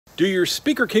Do your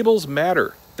speaker cables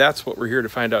matter? That's what we're here to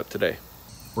find out today.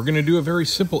 We're going to do a very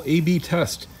simple A/B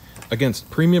test against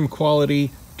premium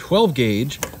quality 12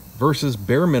 gauge versus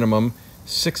bare minimum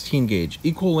 16 gauge.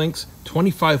 Equal lengths,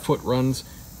 25-foot runs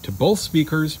to both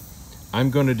speakers.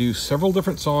 I'm going to do several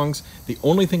different songs. The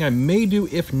only thing I may do,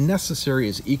 if necessary,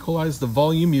 is equalize the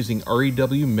volume using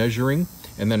REW measuring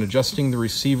and then adjusting the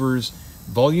receiver's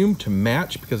volume to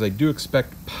match, because I do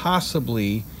expect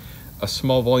possibly a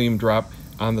small volume drop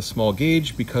on the small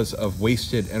gauge because of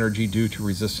wasted energy due to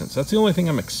resistance. That's the only thing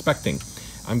I'm expecting.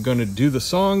 I'm going to do the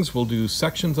songs, we'll do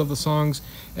sections of the songs,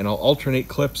 and I'll alternate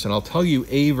clips, and I'll tell you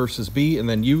A versus B, and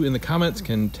then you in the comments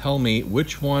can tell me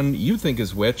which one you think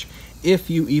is which, if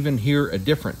you even hear a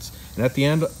difference. And at the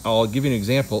end, I'll give you an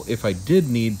example, if I did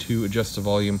need to adjust the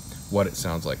volume, what it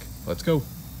sounds like. Let's go.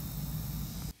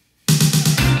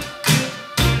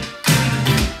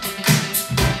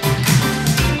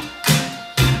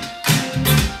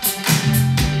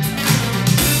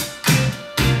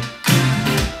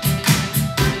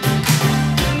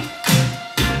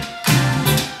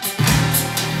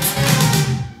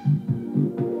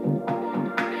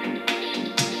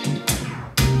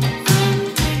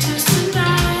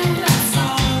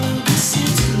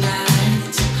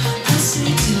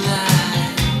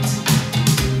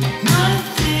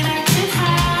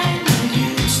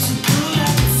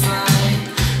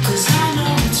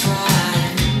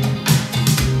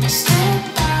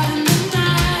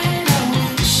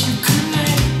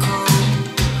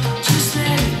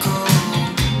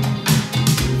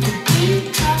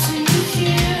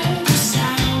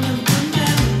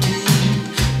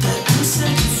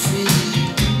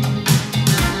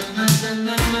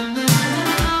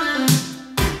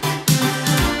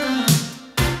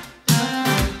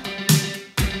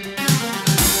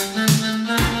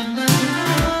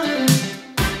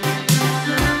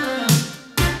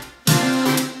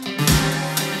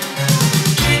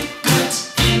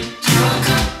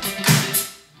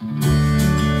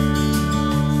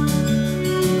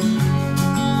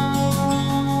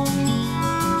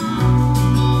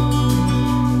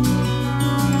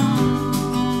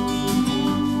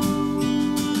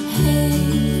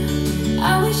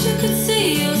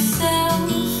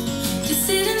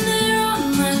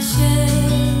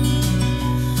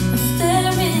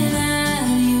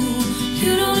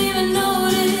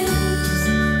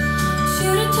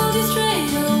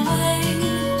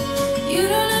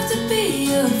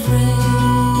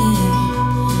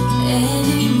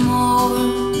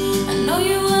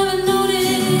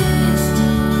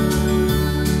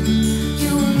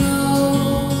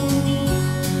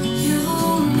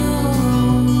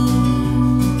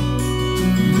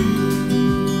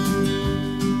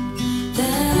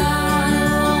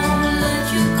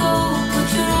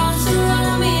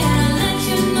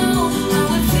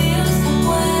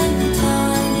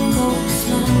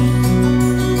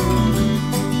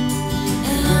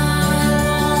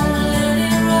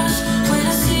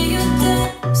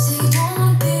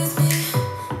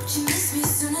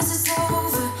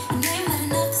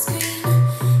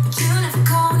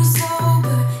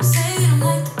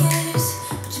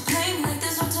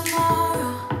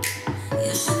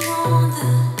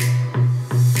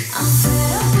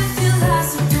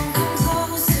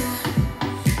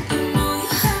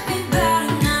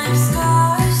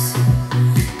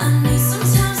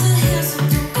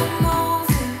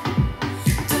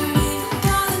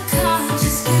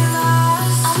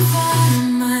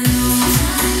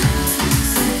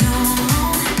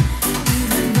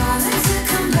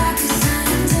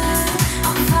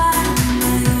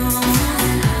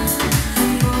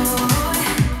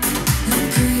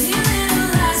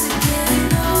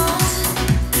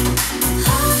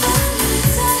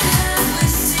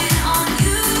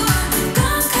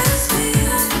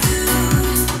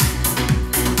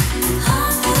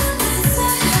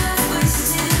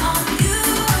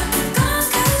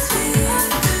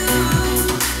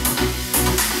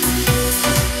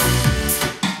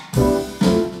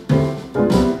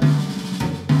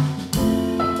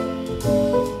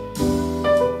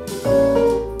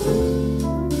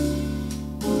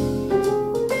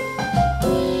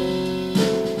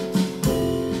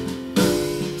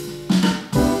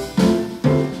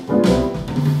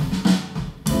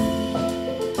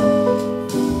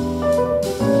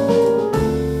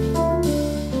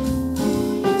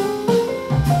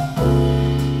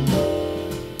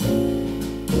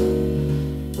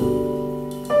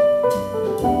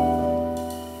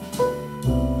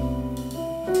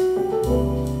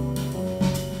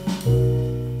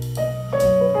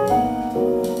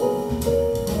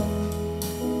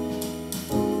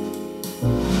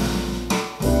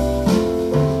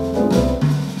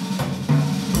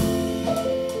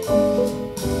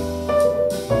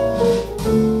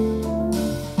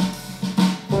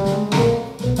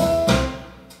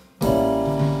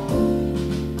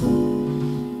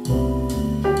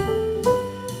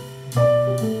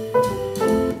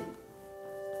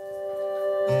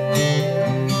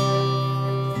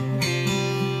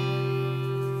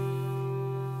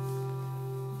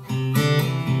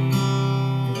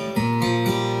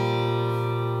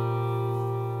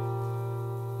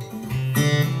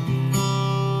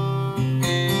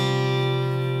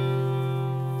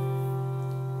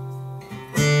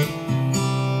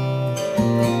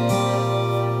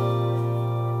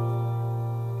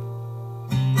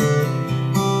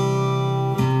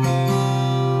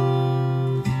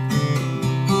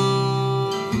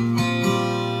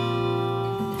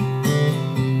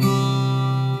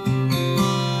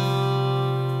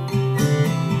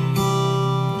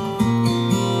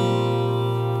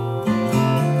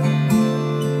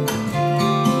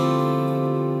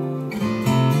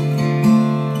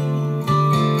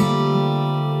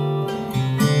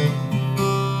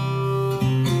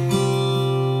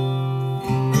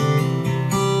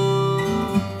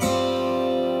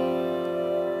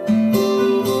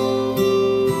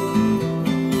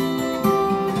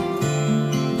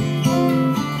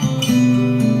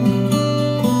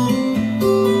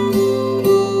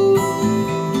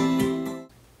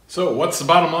 what's the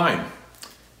bottom line?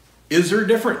 Is there a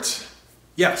difference?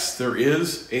 Yes, there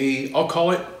is I'll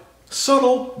call it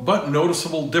subtle but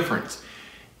noticeable difference.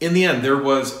 In the end, there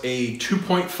was a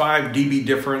 2.5 dB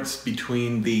difference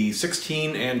between the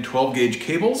 16 and 12 gauge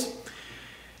cables.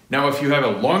 Now, if you have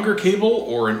a longer cable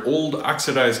or an old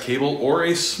oxidized cable or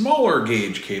a smaller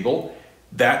gauge cable,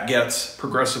 that gets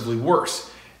progressively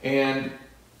worse. And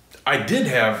I did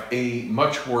have a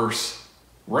much worse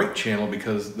right channel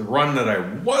because the run that I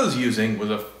was using was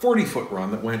a 40-foot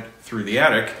run that went through the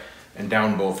attic and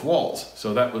down both walls.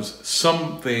 So that was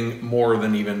something more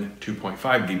than even 2.5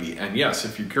 dB. And yes,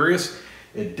 if you're curious,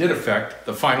 it did affect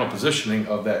the final positioning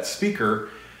of that speaker.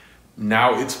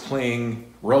 Now it's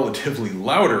playing relatively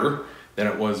louder than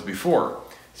it was before.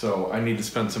 So I need to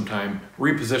spend some time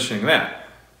repositioning that.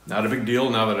 Not a big deal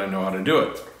now that I know how to do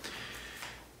it.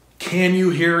 Can you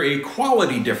hear a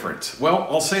quality difference? Well,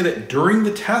 I'll say that during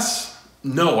the tests,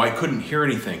 no, I couldn't hear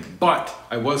anything, but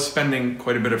I was spending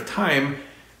quite a bit of time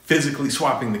physically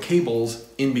swapping the cables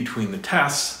in between the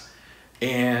tests,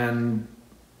 and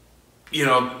you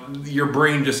know, your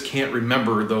brain just can't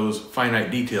remember those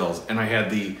finite details. And I had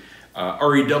the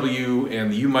REW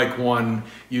and the UMIC 1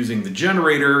 using the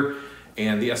generator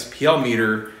and the SPL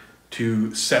meter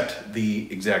to set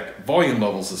the exact volume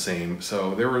levels the same.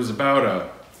 So there was about a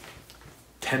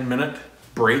 10-minute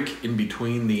break in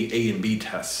between the A and B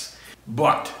tests.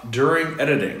 But during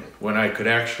editing, when I could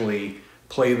actually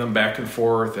play them back and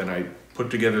forth and I put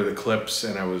together the clips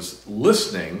and I was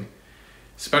listening,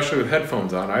 especially with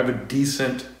headphones on, I have a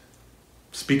decent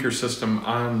speaker system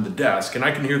on the desk and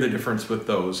I can hear the difference with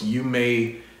those. You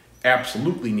may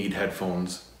absolutely need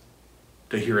headphones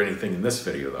to hear anything in this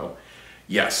video though.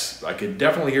 Yes, I could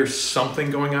definitely hear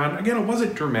something going on. Again, it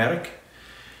wasn't dramatic.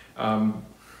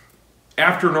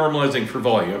 After normalizing for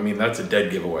volume, I mean, that's a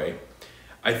dead giveaway.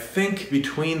 I think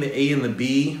between the A and the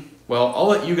B, well, I'll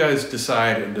let you guys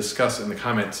decide and discuss in the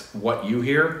comments what you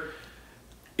hear,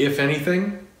 if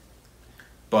anything,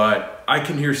 but I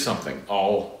can hear something.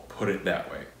 I'll put it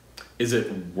that way. Is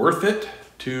it worth it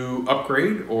to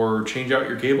upgrade or change out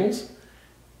your cables?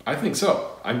 I think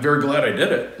so. I'm very glad I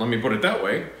did it. Let me put it that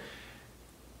way.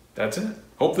 That's it.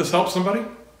 Hope this helps somebody.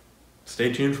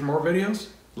 Stay tuned for more videos.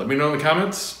 Let me know in the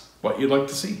comments what you'd like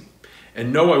to see.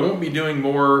 And no, I won't be doing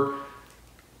more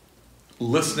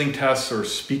listening tests or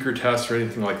speaker tests or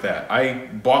anything like that. I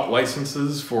bought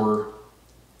licenses for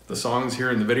the songs here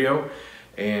in the video,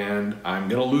 and I'm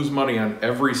gonna lose money on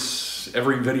every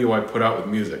video I put out with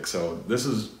music. So this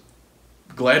is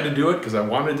glad to do it because I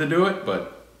wanted to do it,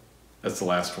 but that's the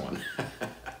last one.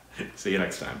 See you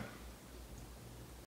next time.